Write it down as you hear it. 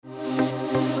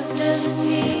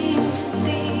to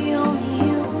be only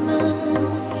human?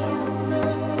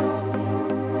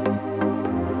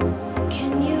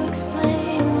 Can you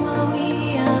explain why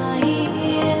we are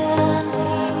here?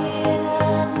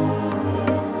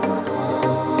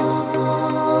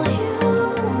 All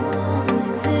human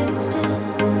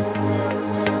existence will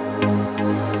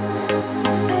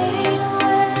fade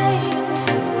away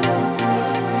into the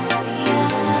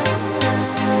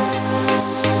afterlife.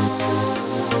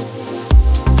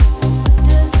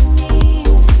 Does it mean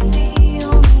to be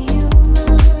only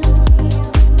human?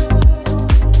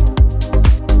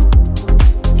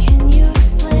 Can you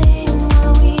explain why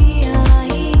we are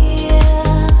here?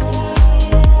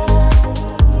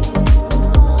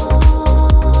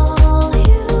 All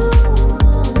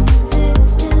human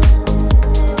existence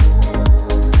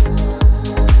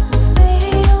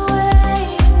fade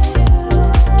away into the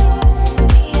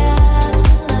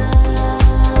afterlife.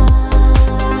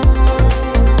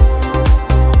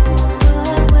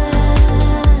 But when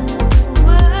the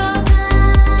world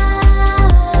ends,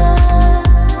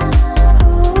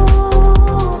 who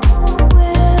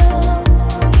will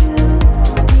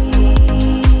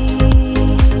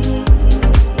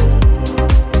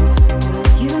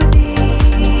you be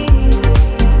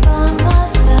by my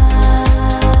side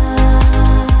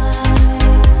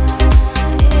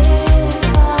if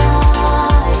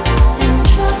I am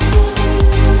trusting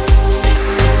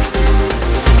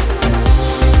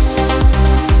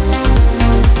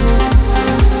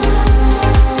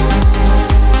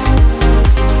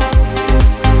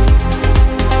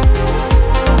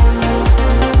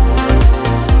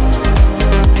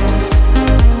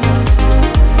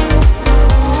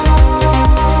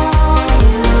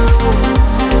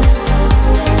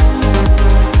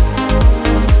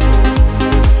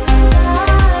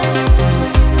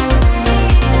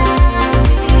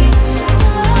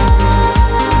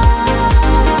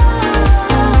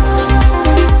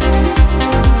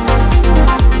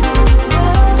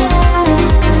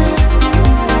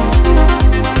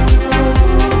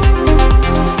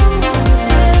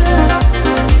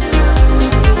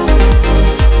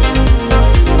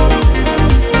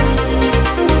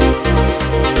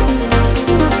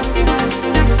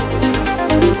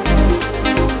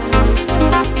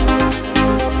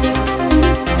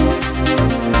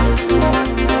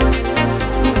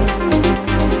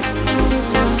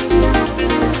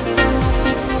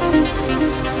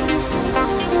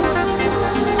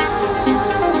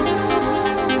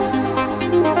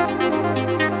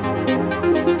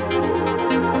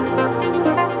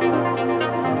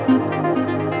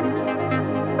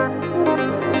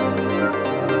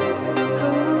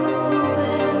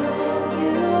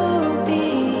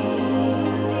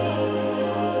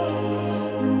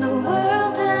when the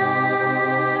world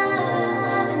ends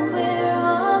and we're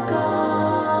all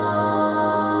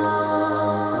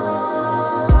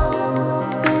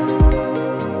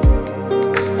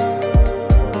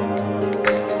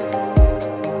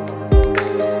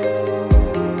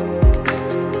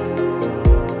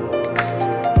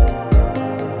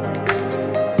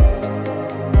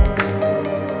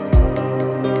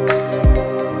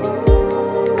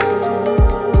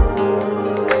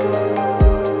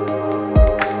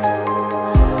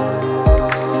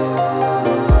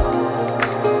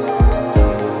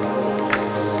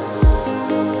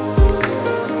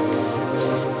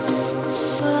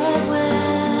But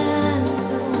when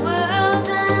the world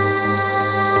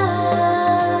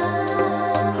ends,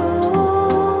 who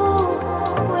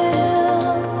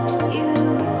will you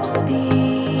be?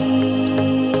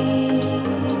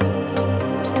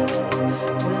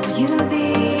 Will you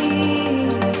be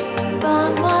by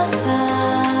my side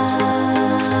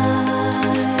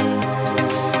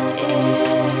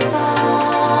if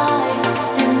I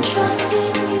am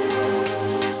trusting you?